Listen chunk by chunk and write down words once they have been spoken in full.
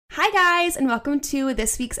Hi guys, and welcome to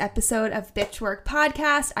this week's episode of Bitch Work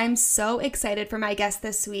Podcast. I'm so excited for my guest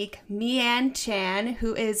this week, Mi-Ann Chan,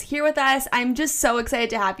 who is here with us. I'm just so excited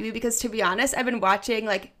to have you because, to be honest, I've been watching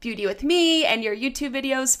Beauty with Me and your YouTube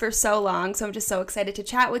videos for so long, so I'm just so excited to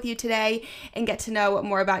chat with you today and get to know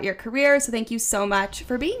more about your career. So thank you so much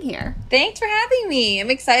for being here. Thanks for having me. I'm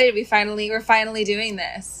excited. We're finally doing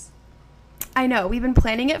this. I know, we've been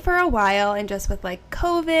planning it for a while, and just with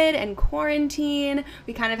COVID and quarantine,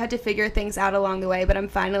 we kind of had to figure things out along the way, but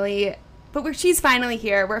she's finally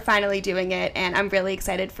here. We're finally doing it, and I'm really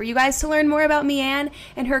excited for you guys to learn more about Mi-Ann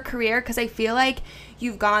and her career, because I feel like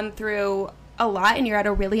you've gone through a lot and you're at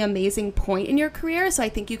a really amazing point in your career, so I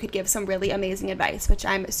think you could give some really amazing advice, which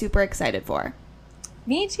I'm super excited for.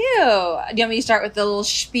 Me too. Do you want me to start with the little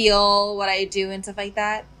spiel, what I do and stuff like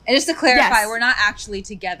that? And just to clarify, We're not actually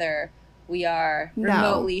together. We are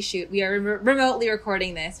remotely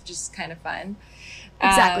recording this, which is kind of fun.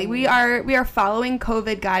 Exactly. We are following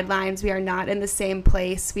COVID guidelines. We are not in the same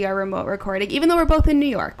place. We are remote recording, even though we're both in New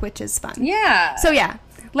York, which is fun. Yeah. So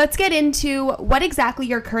let's get into what exactly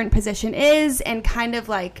your current position is and kind of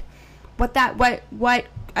what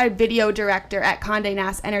a video director at Condé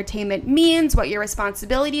Nast Entertainment means, what your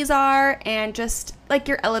responsibilities are, and just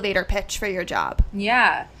your elevator pitch for your job.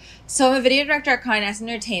 Yeah. So I'm a video director at Condé Nast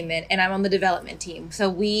Entertainment, and I'm on the development team. So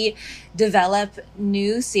we develop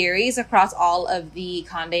new series across all of the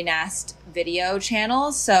Condé Nast video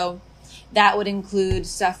channels. So that would include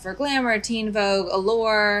stuff for Glamour, Teen Vogue,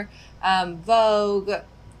 Allure, Vogue,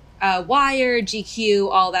 Wired, GQ,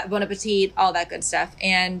 all that, Bon Appetit, all that good stuff.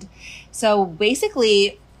 And so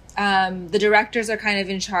basically, the directors are kind of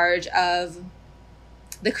in charge of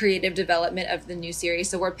the creative development of the new series.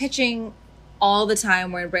 So we're pitching all the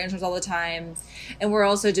time. We're in brainstorms all the time. And we're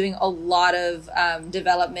also doing a lot of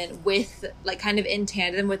development with kind of in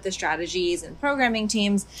tandem with the strategies and programming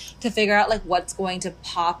teams to figure out what's going to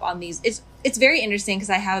pop on these. It's very interesting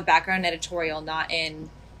because I have a background in editorial, not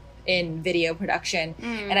in video production.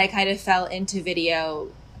 And I kind of fell into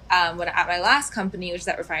video when at my last company, which is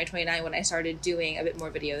at Refinery29, when I started doing a bit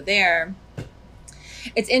more video there.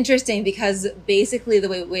 It's interesting because basically the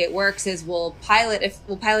way it works is we'll pilot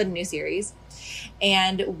a new series,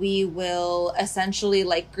 and we will essentially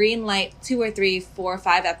green light 2 or 3, 4 or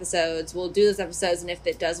 5 episodes. We'll do those episodes, and if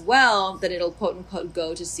it does well, then it'll quote unquote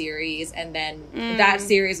go to series, and then that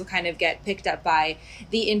series will kind of get picked up by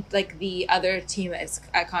the other team at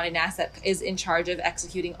Condé Nast that is in charge of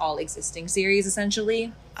executing all existing series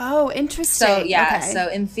essentially. Oh, interesting. So yeah, okay. So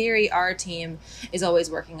in theory, our team is always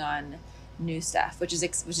working on new stuff, which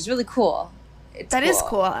is really cool. That is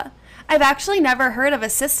cool. I've actually never heard of a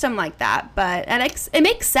system like that, but it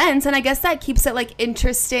makes sense, and I guess that keeps it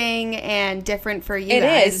interesting and different for you guys.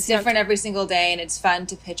 It is different every single day, and it's fun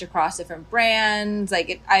to pitch across different brands.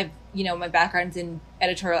 My background's in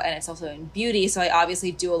editorial, and it's also in beauty, so I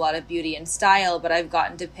obviously do a lot of beauty and style, but I've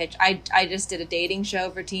gotten to pitch. I just did a dating show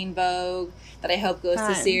for Teen Vogue that I hope goes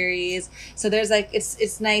to series. So there's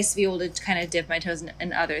it's nice to be able to kind of dip my toes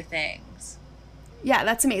in other things. Yeah,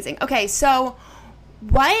 that's amazing. Okay, so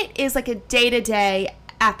what is a day-to-day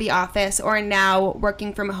at the office or now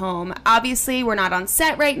working from home? Obviously, we're not on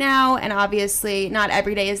set right now, and obviously not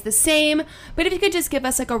every day is the same, but if you could just give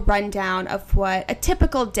us a rundown of what a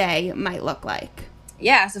typical day might look like.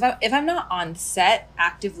 Yeah, so if I'm not on set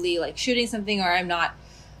actively shooting something, or I'm not,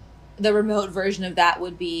 the remote version of that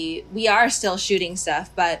would be, we are still shooting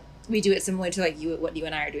stuff, but we do it similar to what you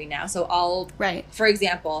and I are doing now. So for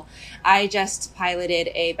example, I just piloted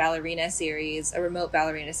a remote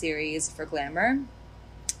ballerina series for Glamour.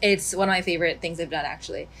 It's one of my favorite things I've done,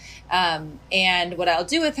 actually. And what I'll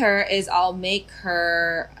do with her is I'll make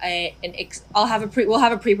her we'll have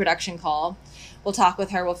a pre-production call. We'll talk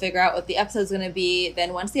with her. We'll figure out what the episode's going to be.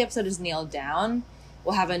 Then once the episode is nailed down,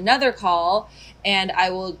 we'll have another call, and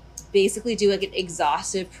I will basically do an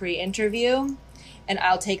exhaustive pre-interview. And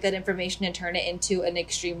I'll take that information and turn it into an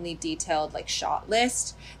extremely detailed shot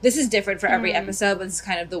list. This is different for every episode, but this is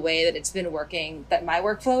kind of the way that it's been working, that my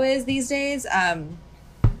workflow is these days.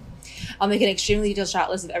 I'll make an extremely detailed shot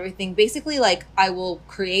list of everything. Basically, I will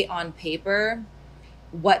create on paper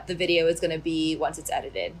what the video is going to be once it's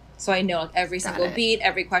edited. So I know every single beat,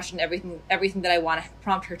 every question, everything that I want to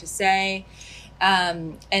prompt her to say.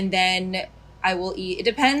 And then I will it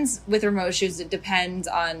depends with remote shoots. It depends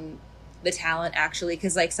on the talent, actually,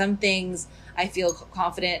 because some things I feel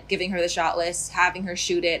confident giving her the shot list, having her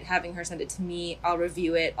shoot it, having her send it to me. I'll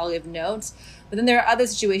review it, I'll give notes. But then there are other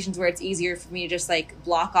situations where it's easier for me to just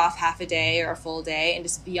block off half a day or a full day and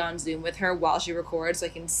just be on Zoom with her while she records, so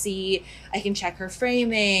I can check her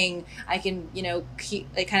framing, I can kind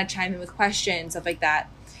of chime in with questions, stuff like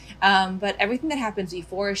that. But everything that happens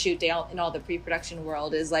before a shoot day in all the pre-production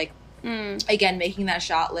world is like, again, making that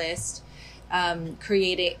shot list,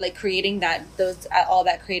 creating that all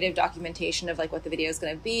that creative documentation of like what the video is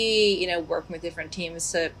going to be, you know, working with different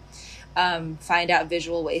teams to find out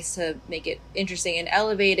visual ways to make it interesting and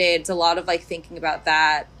elevated. It's a lot of like thinking about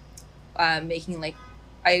that, making like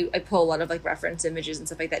I pull a lot of like reference images and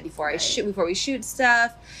stuff like that before we shoot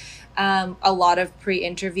stuff. A lot of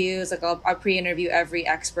pre-interviews, like I'll pre-interview every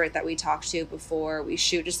expert that we talk to before we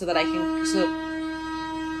shoot, just so that I can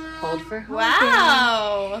hold for holding.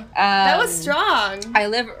 Wow, that was strong. I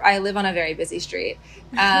live on a very busy street,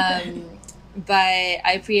 but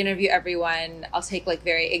I pre-interview everyone. I'll take like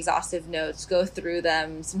very exhaustive notes, go through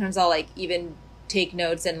them. Sometimes I'll like even take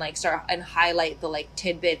notes and like start and highlight the like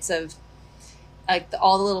tidbits of like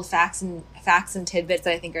all the little facts and tidbits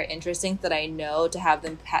that I think are interesting that I know to have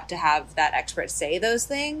that expert say those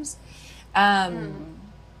things. And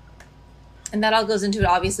that all goes into it,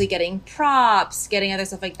 obviously getting props, getting other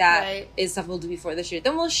stuff like that is stuff we'll do before the shoot.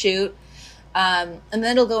 Then we'll shoot. And then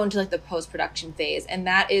it'll go into like the post-production phase. And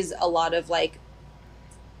that is a lot of like,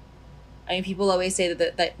 I mean, people always say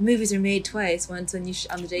that movies are made twice, once when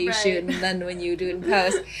on the day you shoot, and then when you do it in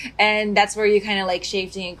post. And that's where you kind of like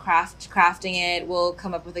shaping and crafting it. We'll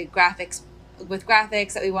come up with like graphics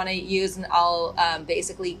that we want to use, and I'll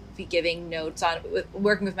basically be giving notes on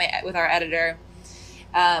working with our editor.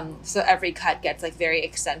 So every cut gets like very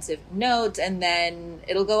extensive notes, and then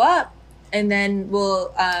it'll go up, and then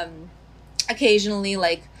we'll occasionally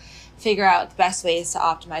like figure out the best ways to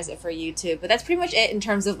optimize it for YouTube. But that's pretty much it in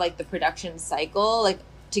terms of like the production cycle, like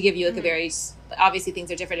to give you like a very, obviously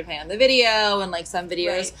things are different depending on the video, and like some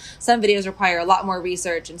videos require a lot more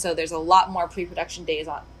research, and so there's a lot more pre-production days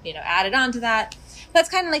on, you know, added on to that. That's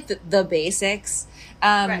kind of like the basics.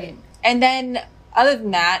 And then other than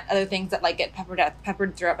that, other things that like get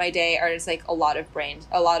peppered throughout my day are just like a lot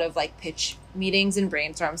of like pitch meetings and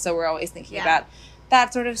brainstorms. So we're always thinking about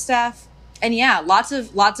that sort of stuff. And lots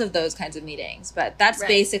of those kinds of meetings. But that's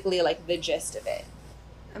basically like the gist of it.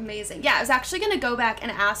 Amazing. Yeah, I was actually going to go back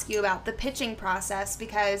and ask you about the pitching process,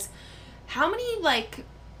 because how many like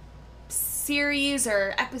series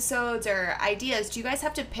or episodes or ideas do you guys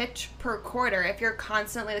have to pitch per quarter? If you're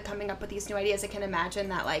constantly like, coming up with these new ideas, I can imagine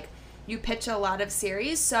that like you pitch a lot of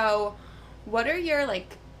series. So what are your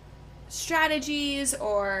like strategies,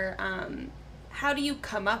 or how do you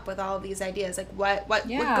come up with all of these ideas? Like what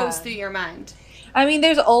goes through your mind? I mean,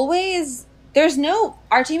 our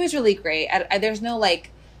team is really great.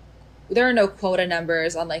 There are no quota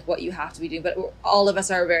numbers on like what you have to be doing, but all of us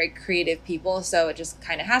are very creative people, so it just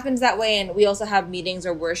kind of happens that way. And we also have meetings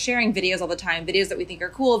where we're sharing videos all the time, videos that we think are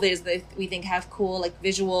cool, videos that we think have cool like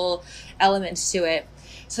visual elements to it.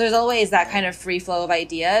 So there's always that kind of free flow of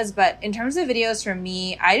ideas. But in terms of videos, for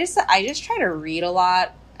me, I just try to read a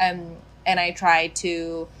lot, and I try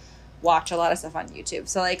to watch a lot of stuff on YouTube.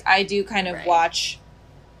 So like I do kind of watch.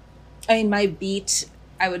 I mean, my beat,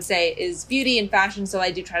 I would say, is beauty and fashion, so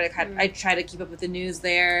I do try to I try to keep up with the news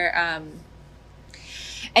there,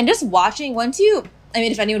 and just watching.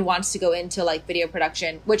 If anyone wants to go into like video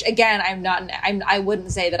production, which again I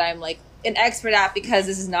wouldn't say that I'm like an expert at, because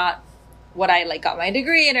this is not what I like got my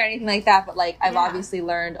degree in or anything like that, but like I've obviously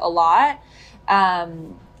learned a lot.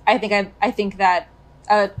 I think that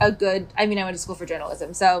I went to school for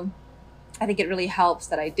journalism, so I think it really helps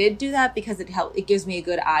that I did do that, because it gives me a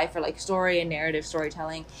good eye for like story and narrative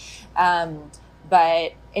storytelling.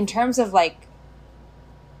 But in terms of like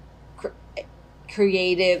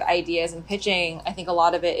creative ideas and pitching, I think a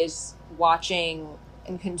lot of it is watching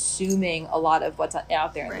and consuming a lot of what's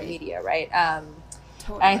out there in the media, right?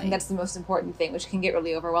 Totally. I think that's the most important thing, which can get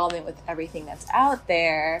really overwhelming with everything that's out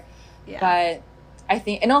there. Yeah. But I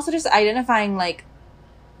think, and also just identifying like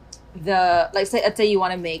let's say you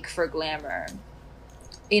want to make for glamour,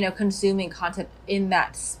 you know, consuming content in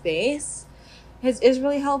that space is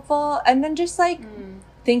really helpful. And then just like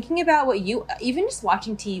thinking about even just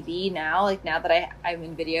watching TV now, like now that I'm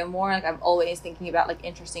in video more, like I'm always thinking about like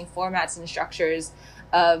interesting formats and structures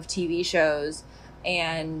of TV shows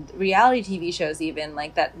and reality TV shows, even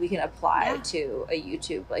like that we can apply to a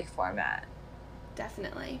YouTube like format.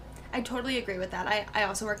 Definitely. I totally agree with that. I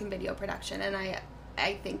also work in video production, and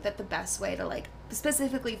I think that the best way to like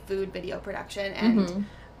specifically food video production, and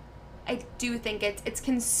I do think it's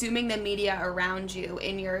consuming the media around you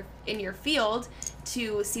in your field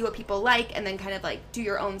to see what people like, and then kind of like do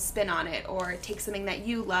your own spin on it, or take something that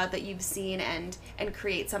you love that you've seen and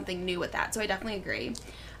create something new with that. So I definitely agree.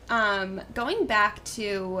 Going back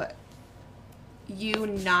to you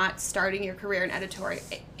not starting your career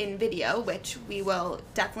in video, which we will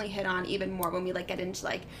definitely hit on even more when we like get into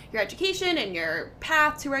like your education and your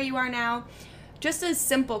path to where you are now. Just a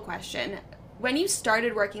simple question. When you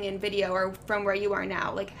started working in video or from where you are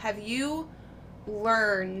now, like have you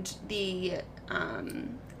learned the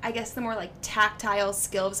I guess the more like tactile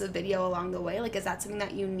skills of video along the way? Like is that something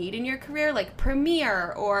that you need in your career, like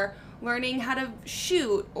Premiere or learning how to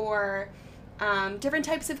shoot or different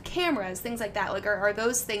types of cameras, things like that? Like are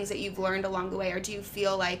those things that you've learned along the way, or do you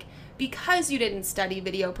feel like because you didn't study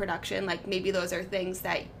video production, like maybe those are things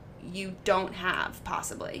that you don't have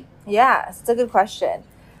possibly? Yeah, it's a good question.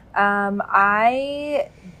 I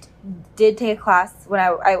did take a class when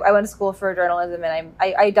I went to school for journalism, and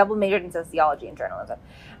I double majored in sociology and journalism,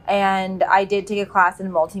 and I did take a class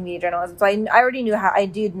in multimedia journalism. So I already knew how to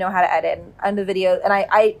edit and the video, and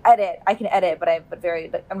I can edit, but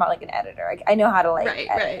I'm not like an editor. I know how to like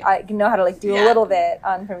edit. Right. I know how to like do a little bit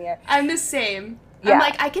on Premiere. I'm the same. Yeah. I'm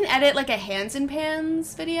like, I can edit like a hands and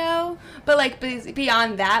pans video, but like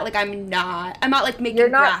beyond that, like I'm not like making You're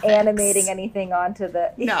not graphics. animating anything onto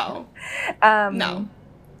the No. No.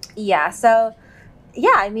 Yeah, so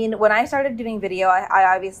yeah, I mean, when I started doing video,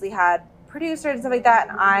 I obviously had producers and stuff like that,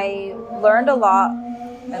 and I learned a lot.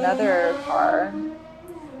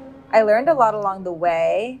 I learned a lot along the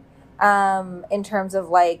way, in terms of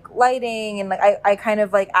like lighting and like I kind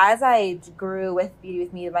of like, as I grew with Beauty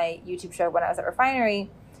With Me, my YouTube show when I was at Refinery,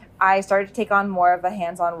 I started to take on more of a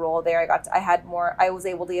hands-on role there. I was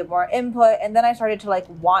able to give more input, and then I started to like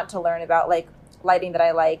want to learn about like lighting that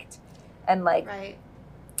I liked and like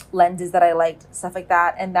lenses that I liked, stuff like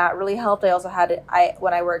that, and that really helped. I also had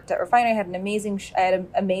when I worked at Refinery, I had an amazing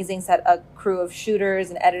crew of shooters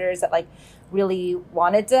and editors that like really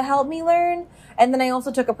wanted to help me learn. And then I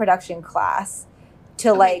also took a production class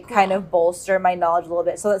to kind of bolster my knowledge a little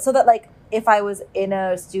bit, so that like if I was in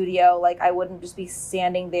a studio, like I wouldn't just be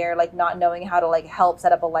standing there like not knowing how to like help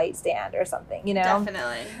set up a light stand or something, you know?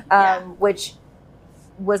 Definitely. Which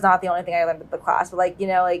was not the only thing I learned at the class, but like, you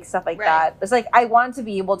know, like stuff like that. It's like I want to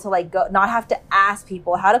be able to like go, not have to ask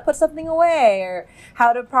people how to put something away or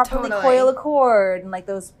how to properly coil a cord and like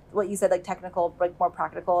those, what you said, like technical, like more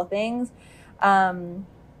practical things.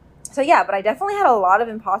 So yeah, but I definitely had a lot of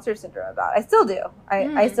imposter syndrome about it. I still do.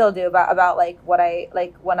 I still do about like what I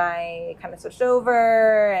like when I kind of switched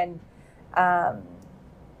over, and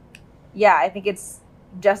yeah, I think it's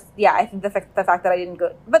just, yeah, I think the fact that I didn't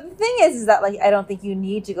go, but the thing is that like I don't think you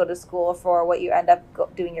need to go to school for what you end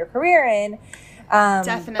up doing your career in.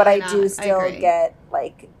 Definitely, but I do still get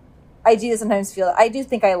like, I do sometimes feel, I do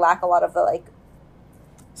think I lack a lot of the like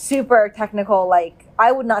super technical, like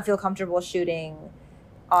I would not feel comfortable shooting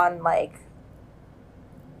on like,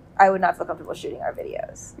 I would not feel comfortable shooting our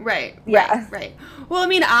videos. Right. Yeah. Right. Well, I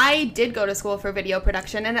mean, I did go to school for video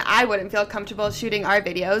production, and I wouldn't feel comfortable shooting our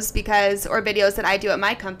videos or videos that I do at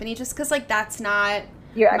my company, just because like that's not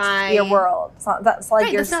your world. That's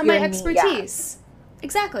like that's not my expertise. Yeah.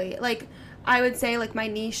 Exactly. Like I would say like my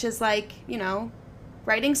niche is like, you know,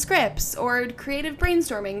 writing scripts or creative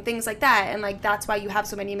brainstorming, things like that, and like that's why you have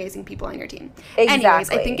so many amazing people on your team. Exactly. Anyways,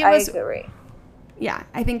 I think it was. I agree. Yeah,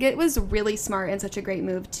 I think it was really smart and such a great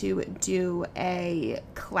move to do a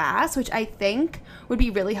class, which I think would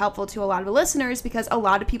be really helpful to a lot of the listeners, because a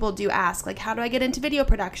lot of people do ask, like, how do I get into video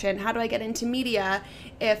production? How do I get into media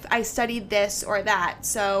if I studied this or that?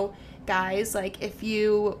 So, guys, like, if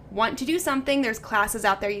you want to do something, there's classes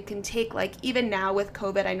out there you can take. Like, even now with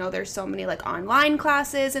COVID, I know there's so many, like, online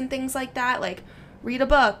classes and things like that. Like, read a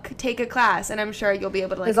book, take a class, and I'm sure you'll be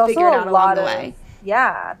able to, like, figure it out along the way.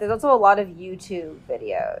 Yeah, there's also a lot of YouTube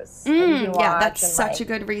videos. Yeah, that's such a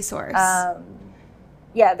good resource.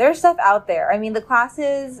 Yeah, there's stuff out there. I mean, the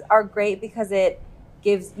classes are great because it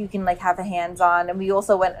gives, you can like have a hands-on, and we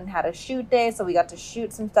also went and had a shoot day, so we got to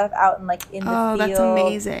shoot some stuff out and like in the field. Oh, that's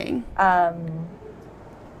amazing.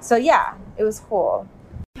 So yeah, it was cool.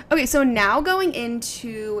 Okay, so now going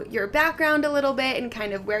into your background a little bit and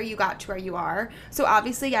kind of where you got to where you are. So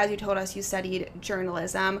obviously, as you told us, you studied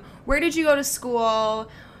journalism. Where did you go to school?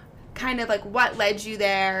 Kind of like what led you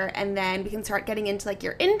there? And then we can start getting into like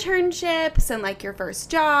your internships and like your first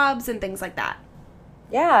jobs and things like that.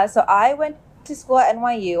 Yeah, so I went to school at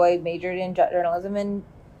NYU. I majored in journalism and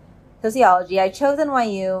sociology. I chose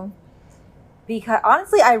NYU because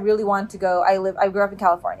honestly, I really wanted to go. I grew up in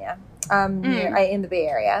California. In the Bay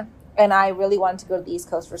Area, and I really wanted to go to the East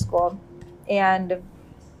Coast for school, and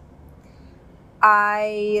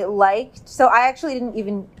I actually didn't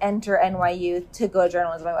even enter NYU to go to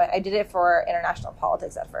journalism. I did it for international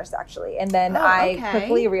politics at first, actually, and then I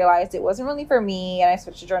quickly realized it wasn't really for me, and I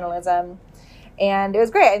switched to journalism, And it was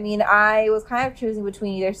great. I mean, I was kind of choosing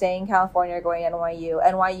between either staying in California or going to NYU.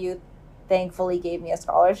 NYU thankfully gave me a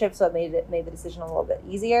scholarship, so it made the decision a little bit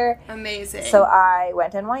easier. Amazing. So I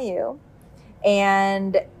went to NYU,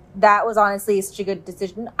 and that was honestly such a good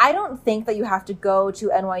decision. I don't think that you have to go to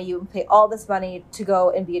NYU and pay all this money to go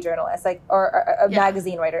and be a journalist, like, or a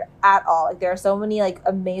magazine writer at all. Like, there are so many like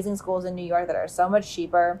amazing schools in New York that are so much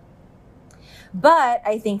cheaper. But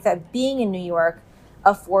I think that being in New York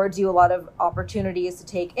affords you a lot of opportunities to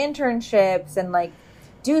take internships and like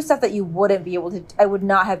do stuff that you wouldn't be able to. I would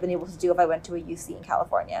not have been able to do if I went to a UC in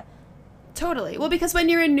California. Totally. Well, because when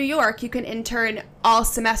you're in New York, you can intern all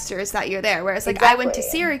semesters that you're there. Whereas, like, Exactly. I went to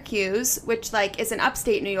Syracuse, which, like, is in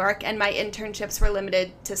upstate New York, and my internships were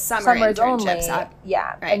limited to summer Summers internships. only.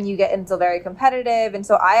 Yeah. Right. And you get into very competitive. And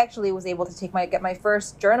so I actually was able to get my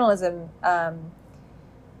first journalism,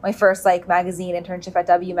 my first, like, magazine internship at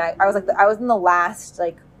WMAG. I was in the last,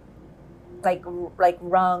 like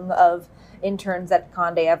rung of interns that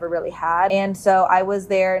Condé ever really had. And so I was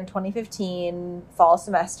there in 2015, fall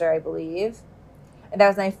semester, I believe. And that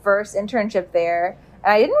was my first internship there.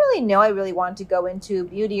 And I didn't really know I really wanted to go into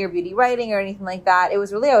beauty or beauty writing or anything like that. It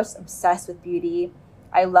was really, I was obsessed with beauty.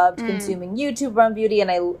 I loved consuming YouTube on beauty, and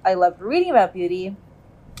I loved reading about beauty.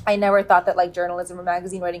 I never thought that like journalism or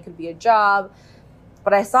magazine writing could be a job.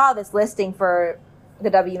 But I saw this listing for the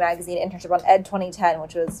W Magazine internship on Ed 2010,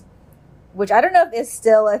 which I don't know if is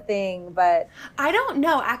still a thing, but I don't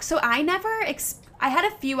know. So I never, I had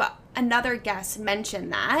another guest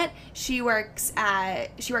mention that she works at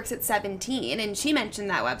 17, and she mentioned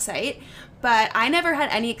that website, but I never had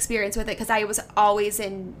any experience with it because I was always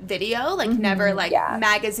in video, like never like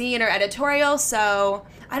magazine or editorial. So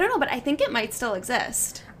I don't know, but I think it might still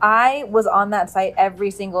exist. I was on that site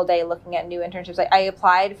every single day looking at new internships. Like, I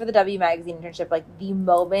applied for the W Magazine internship like the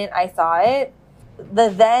moment I saw it. The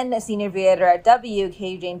then senior beauty editor at W,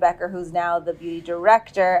 Kay Jane Becker, who's now the beauty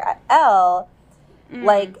director at Elle,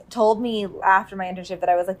 like told me after my internship that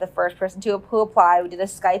I was like the first person who applied. We did a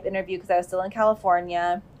Skype interview because I was still in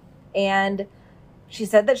California, and she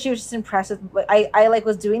said that she was just impressed with. I like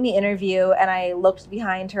was doing the interview, and I looked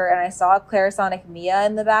behind her and I saw Clarisonic Mia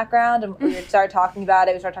in the background, and we started talking about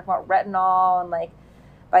it. We started talking about retinol and like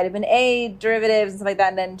vitamin A derivatives and stuff like that.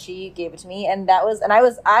 And then she gave it to me, and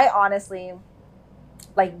I honestly,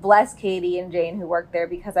 like, bless Katie and Jane who worked there,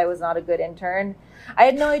 because I was not a good intern. I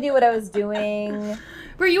had no idea what I was doing.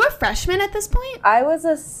 Were you a freshman at this point? I was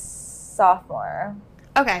a sophomore.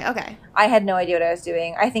 Okay. I had no idea what I was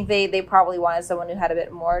doing. I think they probably wanted someone who had a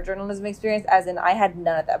bit more journalism experience, as in I had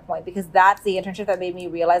none at that point, because that's the internship that made me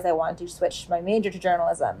realize I wanted to switch my major to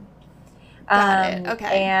journalism. Got it.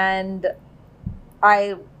 Okay. And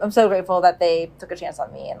I'm so grateful that they took a chance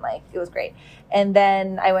on me, and like it was great. And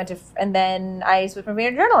then I switched my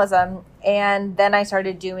major to journalism, and then I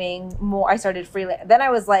started doing more. I started freelance. Then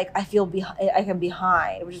I was like, I'm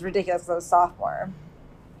behind, which is ridiculous because I was a sophomore.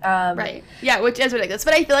 Right. Yeah, which is ridiculous.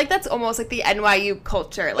 But I feel like that's almost like the NYU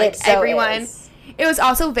culture. Like so everyone. is. It was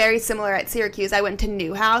also very similar at Syracuse. I went to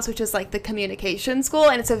Newhouse, which is like the communication school,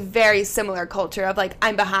 and it's a very similar culture of like,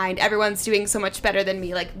 I'm behind, everyone's doing so much better than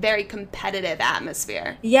me, like very competitive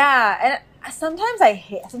atmosphere. Yeah, and sometimes I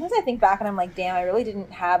think back and I'm like, damn, I really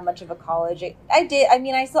didn't have much of a college. I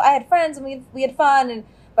had friends and we had fun,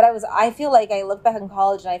 but I feel like I look back in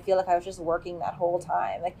college and I feel like I was just working that whole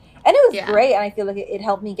time. Like, and it was great, and I feel like it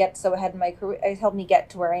helped me get so ahead in my career. It helped me get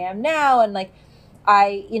to where I am now, and like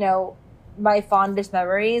my fondest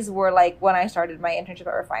memories were like when I started my internship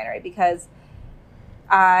at Refinery, because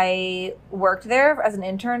I worked there as an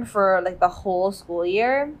intern for like the whole school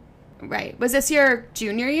year. Right. Was this your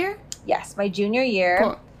junior year? Yes, my junior year.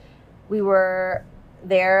 Cool. We were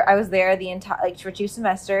there. I was there the entire for 2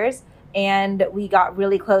 semesters, and we got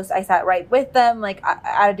really close. I sat right with them, like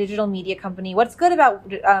at a digital media company. What's good about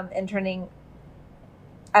interning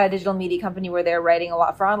at a digital media company where they're writing a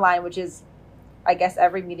lot for online, which is, I guess,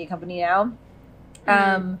 every media company now,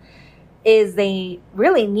 is they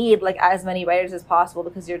really need like as many writers as possible,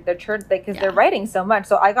 because they're writing so much.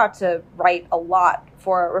 So I got to write a lot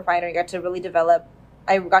for Refinery. I got to really develop.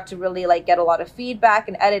 I got to really like get a lot of feedback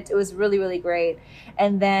and edit. It was really, really great.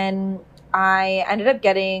 And then I ended up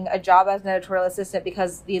getting a job as an editorial assistant,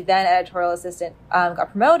 because the then editorial assistant got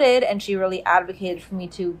promoted, and she really advocated for me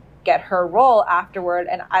to get her role afterward.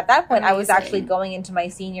 And at that point, I was actually going into my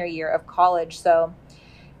senior year of college. So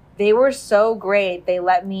they were so great. They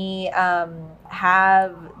let me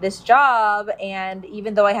have this job. And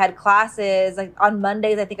even though I had classes, like on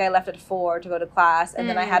Mondays, I think I left at 4 to go to class. And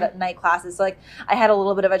then I had night classes. So like I had a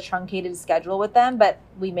little bit of a truncated schedule with them, but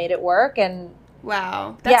we made it work. And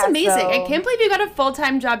Wow. That's Yeah, amazing. so- I can't believe you got a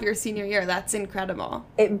full-time job your senior year. That's incredible.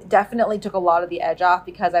 It definitely took a lot of the edge off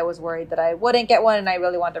because I was worried that I wouldn't get one, and I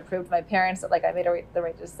really wanted to prove to my parents that like I made the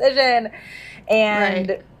right decision. And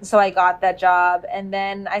Right. so I got that job, and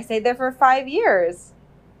then I stayed there for 5 years.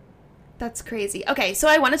 That's crazy. Okay, so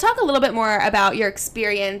I want to talk a little bit more about your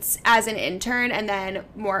experience as an intern and then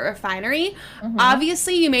more at Refinery.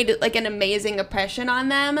 Obviously, you made like an amazing impression on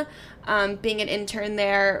them. Being an intern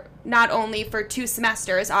there, not only for 2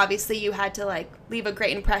 semesters, obviously you had to like leave a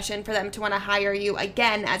great impression for them to want to hire you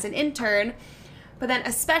again as an intern, but then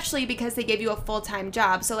especially because they gave you a full-time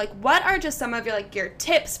job. So like, what are just some of your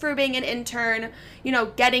tips for being an intern, you know,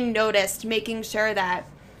 getting noticed, making sure that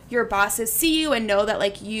your bosses see you and know that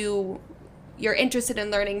like you're interested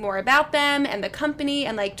in learning more about them and the company,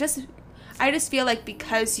 and like I just feel like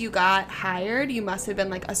because you got hired, you must have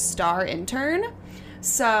been like a star intern.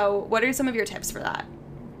 So what are some of your tips for that?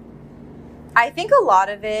 I think a lot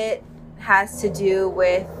of it has to do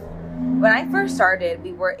with when I first started,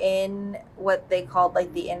 we were in what they called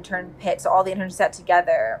like the intern pit. So all the interns sat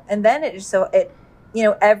together, and then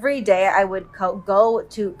every day I would go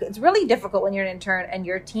to, it's really difficult when you're an intern and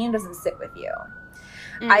your team doesn't sit with you.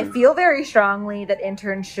 I feel very strongly that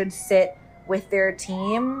interns should sit with their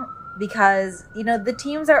team because, you know, the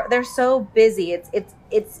teams they're so busy.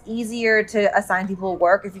 It's easier to assign people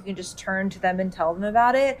work if you can just turn to them and tell them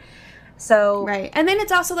about it. So Right. And then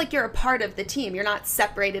it's also like you're a part of the team. You're not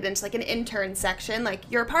separated into like an intern section. Like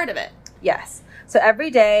you're a part of it. Yes. So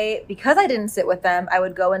every day, because I didn't sit with them, I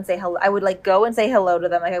would go and say hello. I would like go and say hello to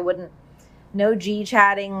them. Like I wouldn't, no G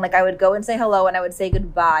chatting. Like I would go and say hello, and I would say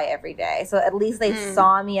goodbye every day. So at least they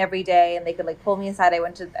saw me every day, and they could like pull me aside. I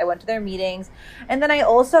went to their meetings, and then I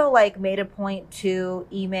also like made a point to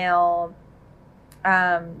email,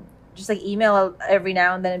 just like email every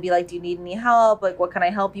now and then and be like, do you need any help? Like, what can I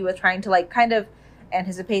help you with? Trying to like kind of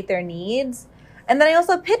anticipate their needs. And then I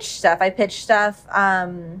also pitched stuff.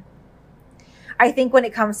 I think when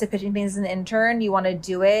it comes to pitching things as an intern, you want to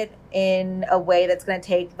do it in a way that's going to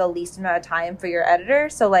take the least amount of time for your editor.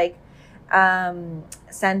 So like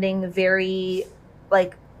sending very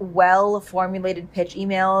like well formulated pitch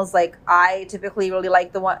emails. Like I typically really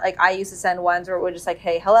like the one, like I used to send ones where it would just like,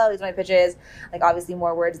 hey, hello, these are my pitches. Like obviously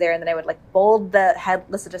more words there. And then I would like bold the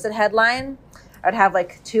listed headline. I would have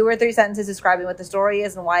like 2 or 3 sentences describing what the story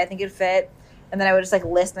is and why I think it'd fit. And then I would just like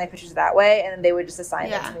list my pitches that way, and then they would just assign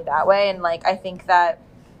it to me that way. And like I think that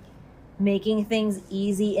making things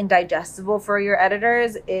easy and digestible for your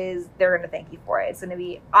editors is they're going to thank you for it. It's going to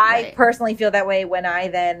be, I personally feel that way when I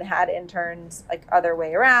then had interns like other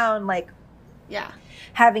way around, like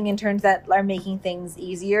having interns that are making things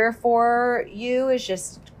easier for you is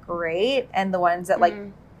just great. And the ones that like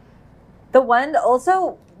the one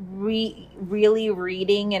also really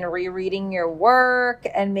reading and rereading your work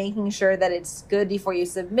and making sure that it's good before you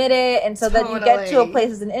submit it. And so that you get to a place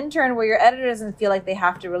as an intern where your editor doesn't feel like they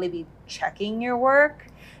have to really be checking your work.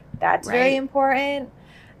 That's very important.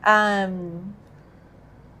 Yeah.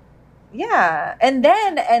 And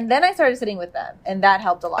then I started sitting with them, and that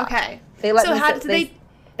helped a lot. Okay. They let so me how sit, did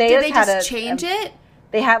they just change it?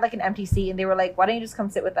 They had like an empty seat, and they were like, why don't you just come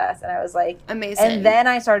sit with us? And I was like, amazing. And then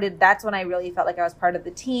that's when I really felt like I was part of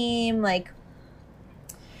the team. Like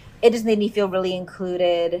it just made me feel really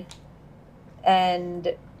included.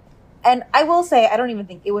 And I will say, I don't even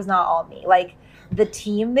think it was not all me. Like the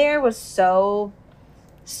team there was so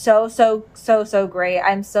great.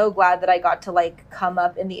 I'm so glad that I got to like come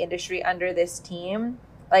up in the industry under this team.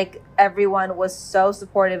 Like everyone was so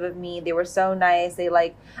supportive of me. They were so nice. They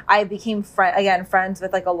like, I became friends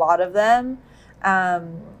with like a lot of them,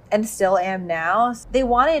 and still am now. They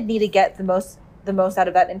wanted me to get the most out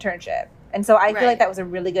of that internship, and so I feel like that was a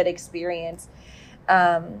really good experience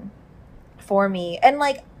for me. And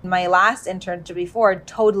like my last internship before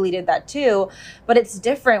totally did that too, but it's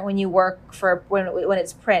different when you work for when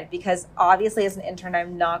it's print, because obviously as an intern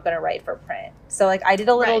I'm not going to write for print. So like I did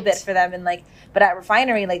a little bit for them, and like, but at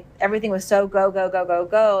Refinery like everything was so go.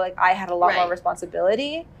 Like I had a lot more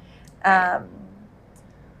responsibility. So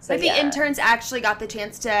like the interns actually got the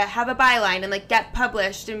chance to have a byline and like get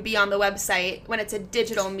published and be on the website when it's a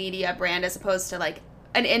digital media brand, as opposed to like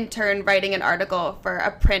an intern writing an article for a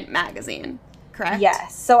print magazine. Correct?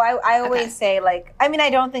 Yes. So I always say, like, I mean, I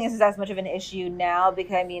don't think this is as much of an issue now,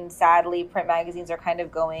 because, I mean, sadly, print magazines are kind of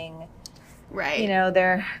going, you know,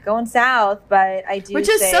 they're going south, but I do Which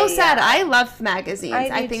is so sad. I love magazines.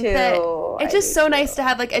 I think too. that it's just so nice to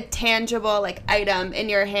have, like, a tangible, like, item in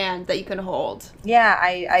your hand that you can hold. Yeah,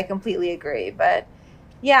 I completely agree. But,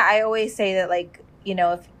 yeah, I always say that, like, you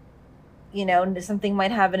know, you know, something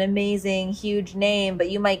might have an amazing, huge name, but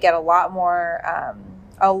you might get a lot more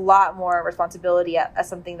responsibility as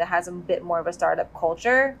something that has a bit more of a startup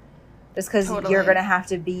culture, just because you're going to have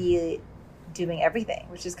to be doing everything,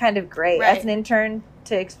 which is kind of great as an intern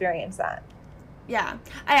to experience that. Yeah,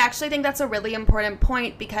 I actually think that's a really important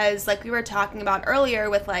point because, like we were talking about earlier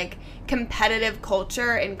with, like, competitive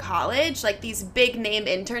culture in college, like, these big name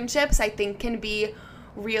internships, I think can be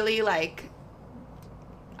really, like,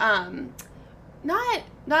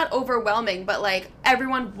 not overwhelming, but, like,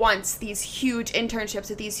 everyone wants these huge internships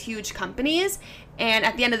with these huge companies, and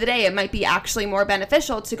at the end of the day, it might be actually more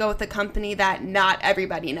beneficial to go with a company that not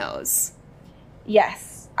everybody knows. Yes.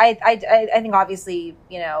 I think obviously,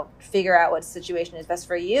 you know, figure out what situation is best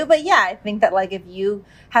for you. But yeah, I think that, like, if you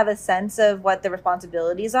have a sense of what the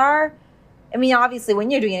responsibilities are, I mean, obviously when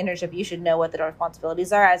you're doing an internship, you should know what the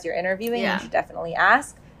responsibilities are as you're interviewing. Yeah. You should definitely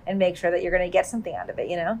ask and make sure that you're going to get something out of it,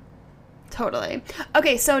 you know? Totally.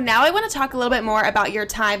 Okay, so now I want to talk a little bit more about your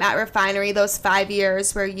time at Refinery, those 5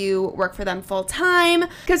 years where you work for them full time,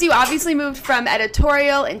 because you obviously moved from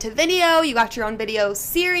editorial into video. You got your own video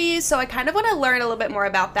series, so I kind of want to learn a little bit more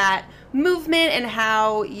about that movement and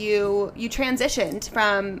how you transitioned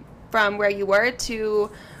from where you were to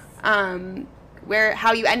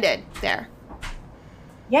how you ended there.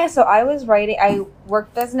 Yeah, so I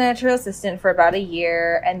worked as an editorial assistant for about a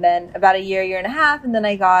year, and then about a year and a half, and then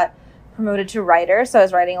I got promoted to writer, so I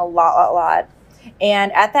was writing a lot.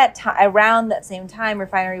 And at that time, around that same time,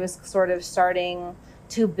 Refinery was sort of starting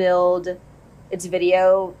to build its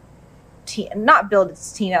video team, not build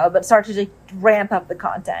its team out, but start to like ramp up the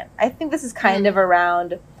content. I think this is kind of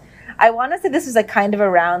around, I want to say this was like kind of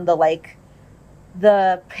around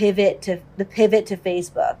the pivot to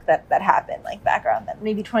Facebook that happened, like back around then,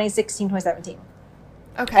 maybe 2016, 2017.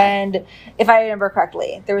 Okay. And if I remember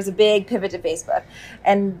correctly, there was a big pivot to Facebook,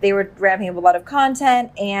 and they were ramping up a lot of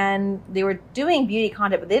content, and they were doing beauty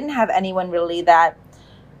content, but they didn't have anyone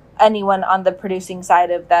on the producing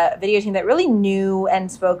side of the video team that really knew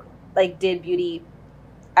and spoke, like, did beauty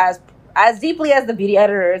as deeply as the beauty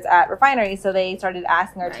editors at Refinery. So they started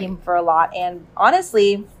asking our team for a lot. And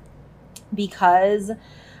honestly, because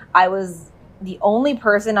I was the only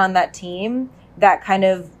person on that team that kind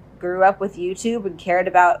of grew up with YouTube and cared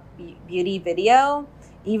about beauty video,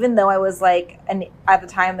 even though I was at the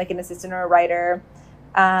time an assistant or a writer,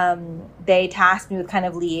 they tasked me with kind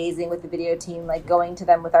of liaising with the video team, like going to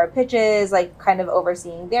them with our pitches, like kind of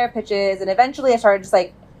overseeing their pitches. And eventually I started just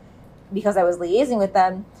because I was liaising with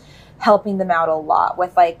them, helping them out a lot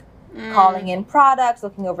with calling in products,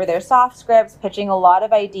 looking over their soft scripts, pitching a lot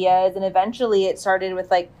of ideas. And eventually it started with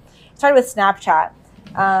Snapchat.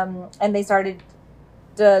 And they started,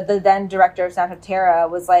 the then director of Snapchat, Tara,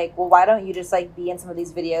 was like, well, why don't you just be in some of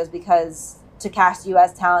these videos, because to cast you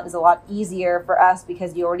as talent is a lot easier for us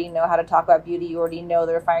because you already know how to talk about beauty. You already know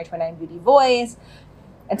the Refinery 29 beauty voice.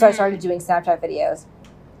 And so I started doing Snapchat videos.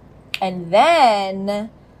 And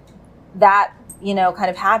then that, kind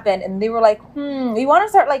of happened. And they were like, we want to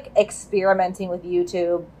start experimenting with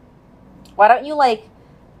YouTube. Why don't you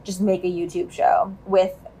just make a YouTube show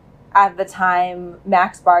with, at the time,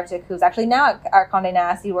 Max Bartik, who's actually now at Condé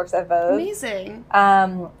Nast. He works at Vogue. Amazing.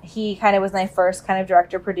 He kind of was my first kind of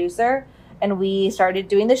director-producer. And we started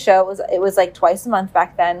doing the show. It was twice a month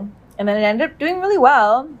back then. And then it ended up doing really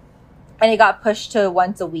well. And it got pushed to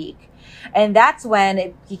once a week. And that's when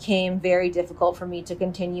it became very difficult for me to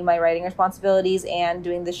continue my writing responsibilities and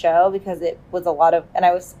doing the show, because it was a lot of, and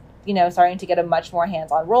I was, starting to get a much more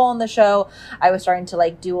hands-on role in the show. I was starting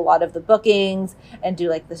to do a lot of the bookings and do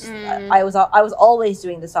this. I was always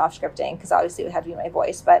doing the soft scripting because obviously it had to be my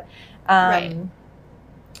voice, but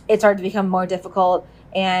it started to become more difficult.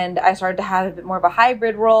 And I started to have a bit more of a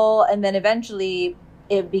hybrid role. And then eventually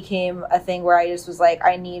it became a thing where I just was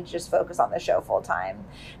I need to just focus on the show full time.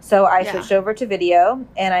 So I switched over to video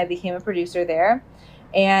and I became a producer there.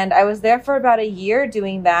 And I was there for about a year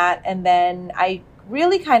doing that. And then I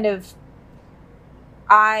really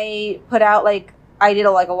I put out I did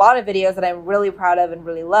a lot of videos that I'm really proud of and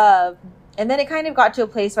really love. And then it kind of got to a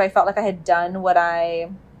place where I felt like I had done what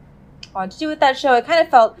I wanted to do with that show. It kind of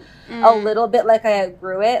felt a little bit like I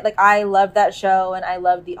outgrew it. I loved that show and I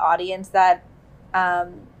loved the audience that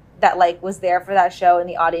was there for that show, and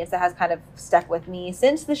the audience that has kind of stuck with me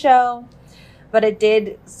since the show. But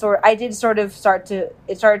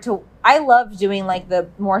I loved doing the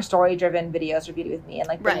more story driven videos for Beauty with Me, and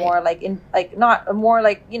the more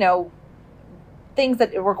things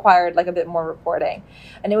that required a bit more reporting.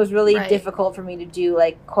 And it was really difficult for me to do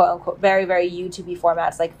quote unquote very, very YouTube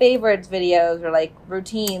formats, favorites videos or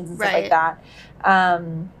routines and stuff like that.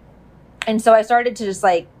 And so I started to just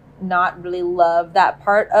not really love that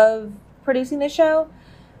part of producing the show.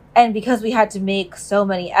 And because we had to make so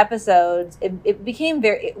many episodes, it became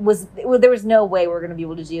there was no way we were going to be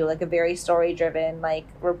able to do like a very story driven, like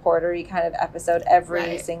reportery kind of episode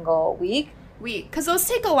every single week. Because those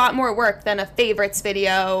take a lot more work than a favorites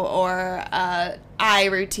video or a eye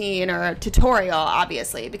routine or a tutorial,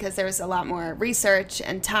 obviously, because there's a lot more research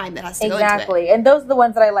and time that has to go into it. Exactly. And those are the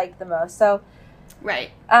ones that I liked the most. So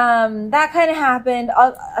right. That kind of happened.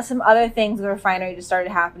 Some other things with Refinery just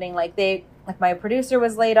started happening. Like my producer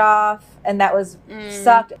was laid off, and that was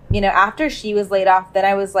sucked. You know, after she was laid off, then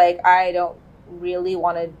I was like, I don't really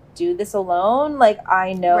want to do this alone. Like,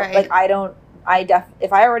 I know, like,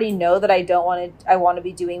 if I already know that I want to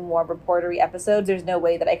be doing more reportery episodes, there's no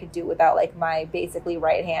way that I could do it without like my basically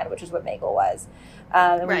right hand, which is what Megal was.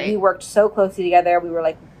 We worked so closely together.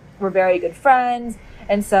 We're very good friends.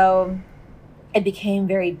 And so it became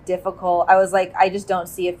very difficult. I was like, I just don't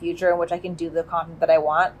see a future in which I can do the content that I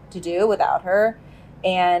want to do without her.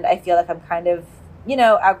 And I feel like I'm kind of, you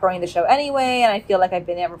know, outgrowing the show anyway. And I feel like I've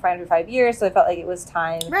been at Refinery for 5 years. So I felt like it was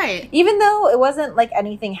time. Right. Even though it wasn't like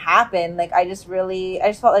anything happened. Like I just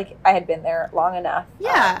felt like I had been there long enough.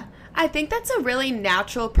 Yeah. I think that's a really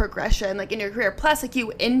natural progression, like in your career. Plus, like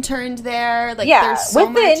you interned there. Like there's so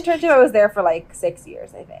much. With the internship, I was there for like 6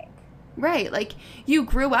 years, I think. Right. Like you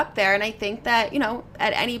grew up there. And I think that, you know,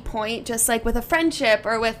 at any point, just like with a friendship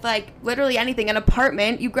or with like literally anything, an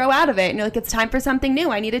apartment, you grow out of it and you're like, it's time for something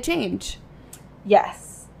new. I need a change.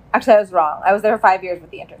 Yes. Actually, I was wrong. I was there for 5 years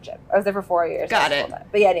with the internship. I was there for 4 years. Got it.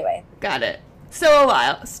 But yeah, anyway. Got it. Still a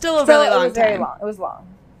while. Still a really long time. It was very long. It was long.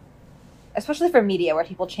 Especially for media where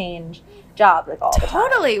people change jobs like all the time.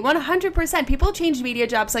 Totally, 100%. People change media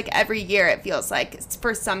jobs like every year, it feels like,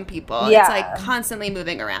 for some people. Yeah. It's like constantly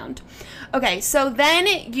moving around. Okay, so then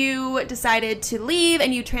you decided to leave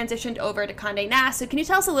and you transitioned over to Condé Nast. So can you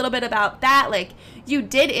tell us a little bit about that? Like, you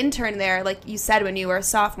did intern there, like you said, when you were a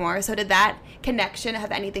sophomore. So did that connection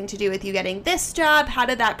have anything to do with you getting this job? How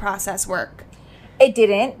did that process work? It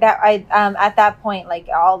didn't. That I at that point, like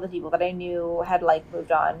all the people that I knew had like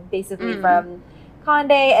moved on basically from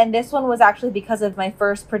Condé, and this one was actually because of my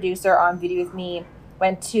first producer on Video with Me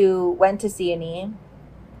went to C&E,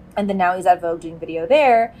 and then now he's at Vogue doing video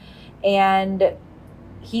there, and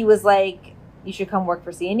he was like, you should come work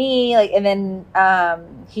for C&E, like, and then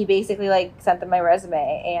he basically like sent them my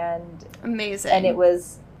resume, and amazing, and it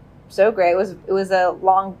was so great. It was a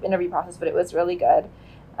long interview process, but it was really good.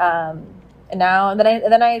 And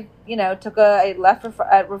then I you know I left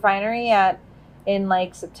at Refinery in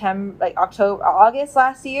like September, like August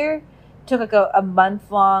last year. Took like a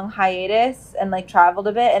month-long hiatus and like traveled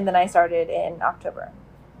a bit, and then I started in October.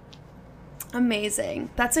 Amazing.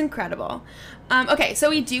 That's incredible. Okay, so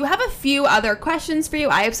we do have a few other questions for you.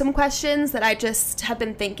 I have some questions that I just have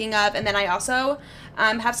been thinking of, and then I also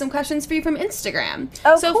have some questions for you from Instagram.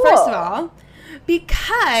 Oh, so cool. First of all,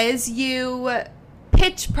 because you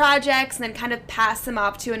pitch projects and then kind of pass them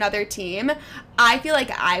off to another team, I feel like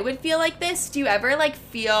I would feel like this. Do you ever like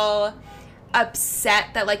feel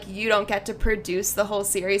upset that like you don't get to produce the whole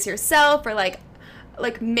series yourself, or like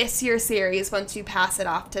miss your series once you pass it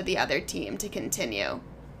off to the other team to continue?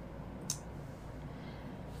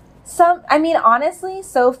 I mean, honestly,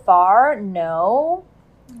 so far, no.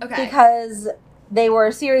 Okay. Because they were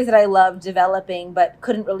a series that I loved developing, but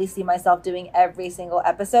couldn't really see myself doing every single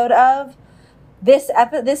episode of. This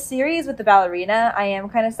series with the ballerina, I am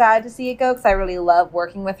kind of sad to see it go because I really love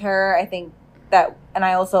working with her. I think that, and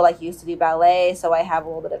I also like used to do ballet, so I have a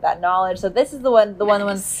little bit of that knowledge. So this is the one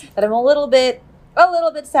that I'm a little bit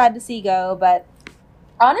sad to see go. But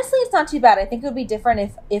honestly, it's not too bad. I think it would be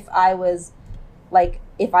different if I was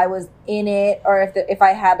in it, or if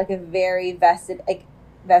I had like a very vested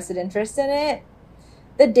interest in it.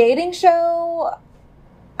 The dating show,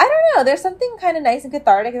 I don't know. There's something kind of nice and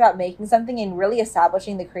cathartic about making something and really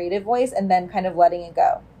establishing the creative voice and then kind of letting it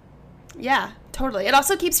go. Yeah, totally. It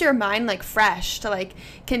also keeps your mind like fresh to like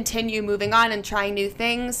continue moving on and trying new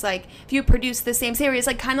things. Like if you produce the same series,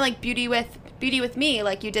 like kind of like Beauty with Me,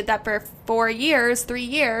 like you did that for 3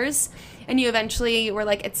 years, and you eventually were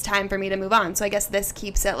like, it's time for me to move on. So I guess this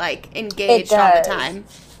keeps it like engaged all the time.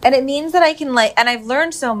 And it means that I can like, and I've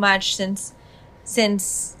learned so much since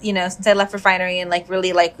I left Refinery and like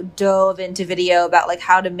really like dove into video about like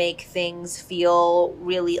how to make things feel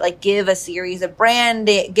really like give a series a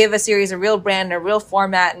real brand, a real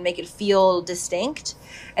format, and make it feel distinct.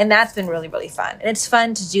 And that's been really, really fun. And it's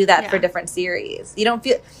fun to do that for different series. You don't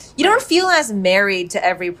feel as married to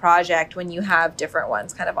every project when you have different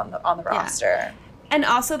ones kind of on the roster. And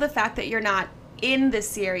also the fact that you're not in the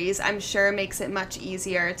series, I'm sure makes it much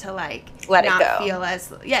easier to like Let it not go. feel as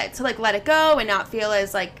to like let it go and not feel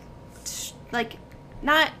as like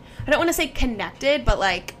not, I don't want to say connected, but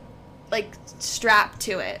like strapped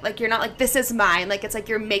to it. Like you're not like, this is mine. Like it's like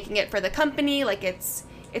you're making it for the company. Like it's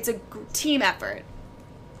a team effort.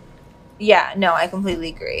 Yeah, no, I completely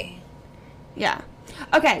agree. Yeah.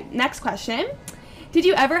 Okay, next question. Did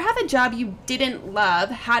you ever have a job you didn't love?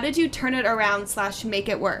 How did you turn it around / make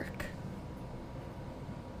it work?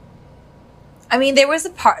 I mean, there was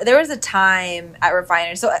a time at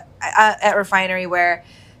Refinery, at Refinery where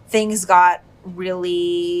things got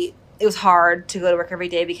really, it was hard to go to work every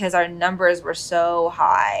day because our numbers were so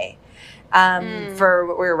high for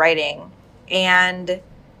what we were writing. And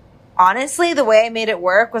honestly, the way I made it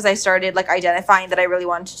work was I started like identifying that I really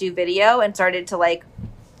wanted to do video and started to like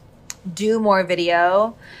do more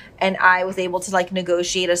video, and I was able to like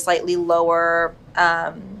negotiate a slightly lower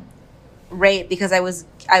rate because I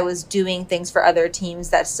was doing things for other teams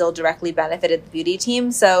that still directly benefited the beauty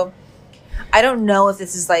team. So I don't know if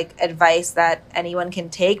this is like advice that anyone can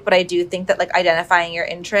take, but I do think that like identifying your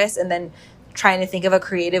interests and then trying to think of a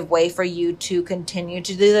creative way for you to continue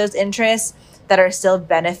to do those interests that are still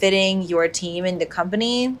benefiting your team and the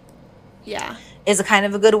company is a kind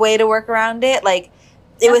of a good way to work around it. Like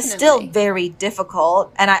it was still very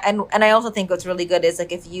difficult. And I also think what's really good is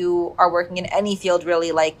like if you are working in any field,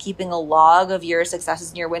 really like keeping a log of your successes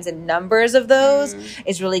and your wins and numbers of those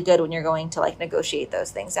is really good when you're going to like negotiate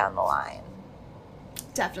those things down the line.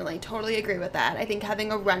 Definitely. Totally agree with that. I think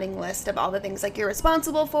having a running list of all the things like you're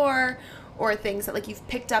responsible for or things that like you've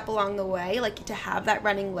picked up along the way, like to have that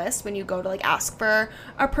running list when you go to like ask for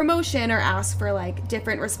a promotion or ask for like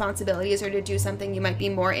different responsibilities or to do something you might be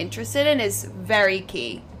more interested in is very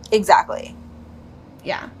key. Exactly.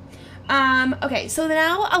 Yeah. Okay, so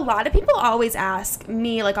now a lot of people always ask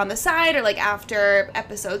me like on the side or like after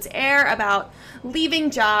episodes air about leaving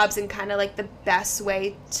jobs and kind of like the best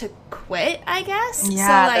way to quit, I guess. Yeah,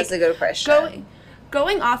 so, like, that's a good question.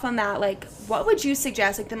 Going off on that, like what would you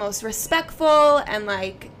suggest like the most respectful and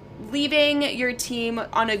like leaving your team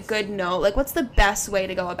on a good note? Like what's the best way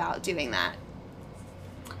to go about doing that?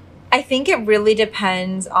 I think it really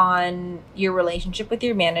depends on your relationship with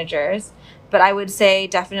your managers, but I would say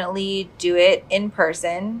definitely do it in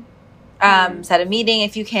person. Set a meeting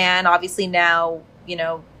if you can. Obviously now, you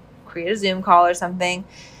know, create a Zoom call or something.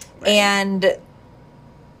 Right. And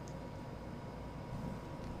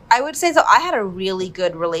I would say, so I had a really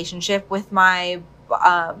good relationship with my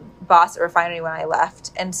boss at Refinery when I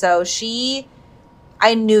left. And so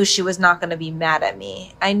I knew she was not going to be mad at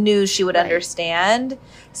me. I knew she would understand.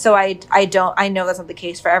 So I know that's not the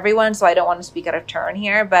case for everyone, so I don't want to speak out of turn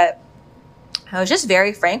here, but I was just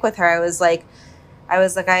very frank with her. I was like,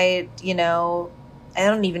 you know, I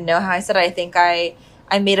don't even know how I said it. I think I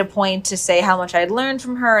made a point to say how much I'd learned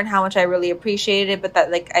from her and how much I really appreciated it, but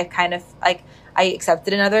that like I kind of like I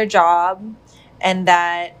accepted another job and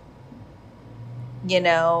that, you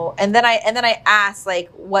know, and then I asked like,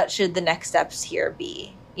 what should the next steps here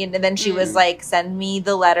be? You know, and then she was like, send me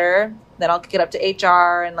the letter, then I'll kick it up to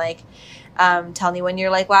HR and like, tell me when your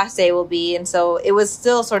like last day will be. And so it was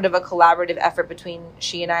still sort of a collaborative effort between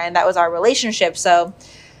she and I, and that was our relationship. So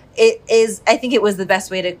I think it was the best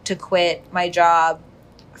way to quit my job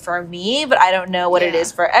for me, but I don't know what it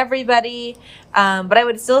is for everybody. But I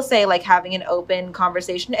would still say like having an open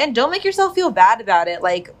conversation and don't make yourself feel bad about it.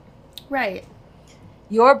 Like, right.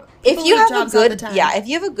 If you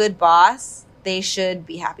have a good boss, they should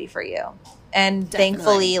be happy for you. And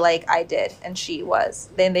thankfully, like I did, and she was,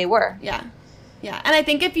 then they were. Yeah. Yeah. And I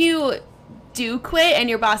think if you do quit and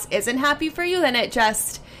your boss isn't happy for you, then it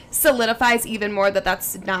just solidifies even more that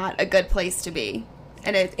that's not a good place to be.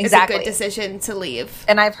 And it's a good decision to leave.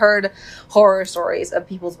 And I've heard horror stories of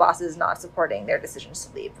people's bosses not supporting their decisions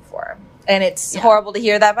to leave before. And it's horrible to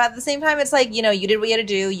hear that. But at the same time, it's like, you know, you did what you had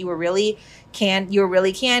to do. You were really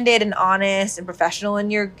candid and honest and professional in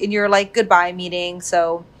your like goodbye meeting.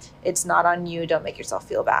 So it's not on you. Don't make yourself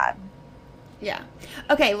feel bad. Yeah.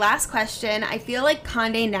 Okay, last question. I feel like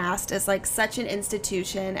Condé Nast is like such an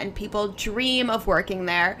institution and people dream of working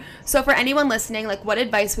there. So for anyone listening, like what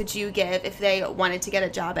advice would you give if they wanted to get a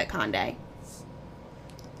job at Condé?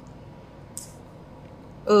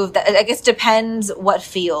 Ooh, I guess depends what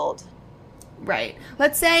field. Right.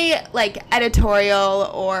 Let's say like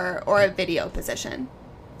editorial or a video position.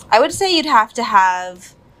 I would say you'd have to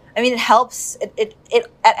have, I mean, it helps. It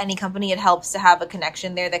at any company, it helps to have a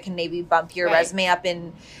connection there that can maybe bump your resume up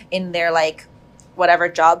in their like whatever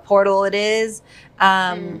job portal it is.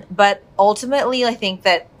 But ultimately, I think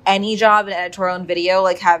that any job in editorial and video,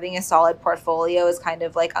 like having a solid portfolio is kind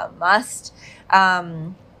of like a must.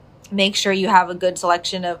 Make sure you have a good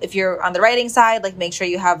selection of, if you're on the writing side, like make sure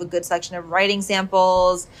you have a good selection of writing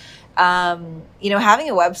samples. You know, having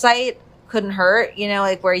a website couldn't hurt, you know,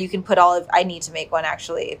 like where you can put all of, I need to make one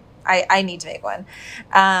actually. I need to make one.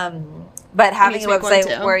 But having a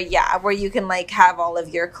website where you can like have all of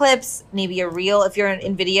your clips, maybe a reel. If you're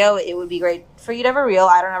in video, it would be great for you to have a reel.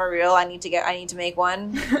 I don't have a reel. I need to make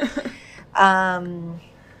one. Having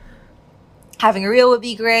a reel would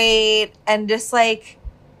be great. And just like,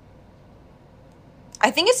 I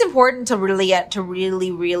think it's important to really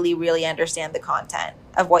understand the content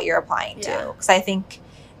of what you're applying to. Because I think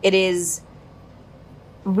it is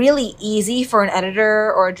really easy for an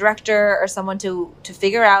editor or a director or someone to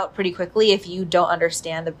figure out pretty quickly if you don't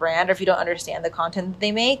understand the brand or if you don't understand the content that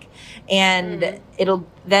they make. And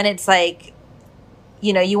it's like,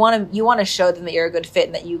 you know, you want to show them that you're a good fit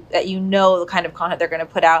and that you know the kind of content they're going to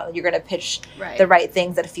put out and you're going to pitch the right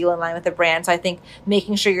things that feel in line with the brand. So I think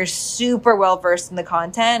making sure you're super well versed in the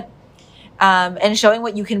content and showing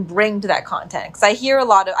what you can bring to that content. Because I get a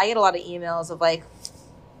lot of emails of like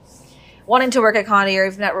wanting to work at Condé or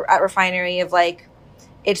even at Refinery, of like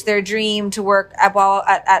it's their dream to work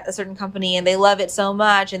at a certain company and they love it so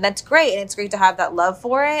much, and that's great, and it's great to have that love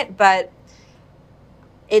for it, but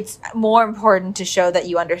it's more important to show that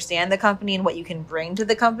you understand the company and what you can bring to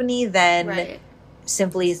the company than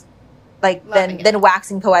simply like than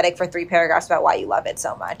waxing poetic for 3 paragraphs about why you love it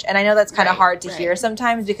so much. And I know that's kind of hard to hear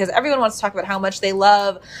sometimes because everyone wants to talk about how much they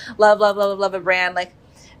love a brand, like,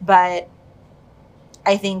 but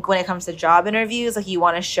I think when it comes to job interviews, like you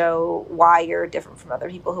want to show why you're different from other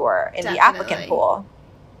people who are in the applicant pool.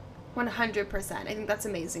 100%. I think that's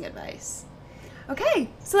amazing advice. Okay,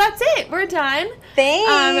 so that's it. We're done.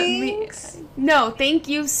 Thanks. Thank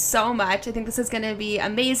you so much. I think this is going to be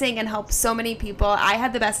amazing and help so many people. I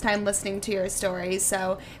had the best time listening to your stories.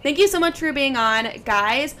 So thank you so much for being on.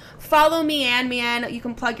 Guys, follow Meehan. You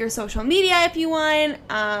can plug your social media if you want.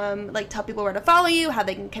 Like tell people where to follow you, how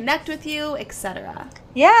they can connect with you, etc.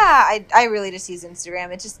 Yeah, I really just use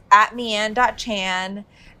Instagram. It's just at meehan.chan.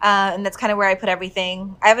 And that's kind of where I put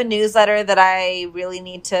everything. I have a newsletter that I really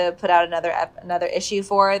need to put out another issue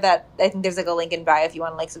for, that I think there's like a link in bio if you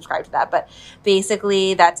want to like subscribe to that. But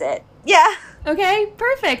basically that's it. Yeah. Okay,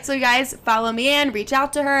 perfect. So you guys follow Meehan, reach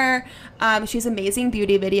out to her. She has amazing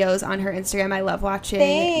beauty videos on her Instagram. I love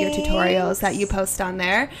watching your tutorials that you post on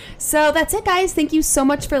there. So that's it, guys. Thank you so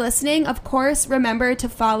much for listening. Of course, remember to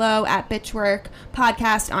follow at Bitchwork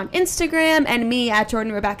Podcast on Instagram and me at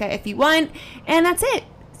Jordan Rebecca if you want. And that's it.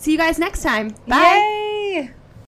 See you guys next time. Bye. Yay.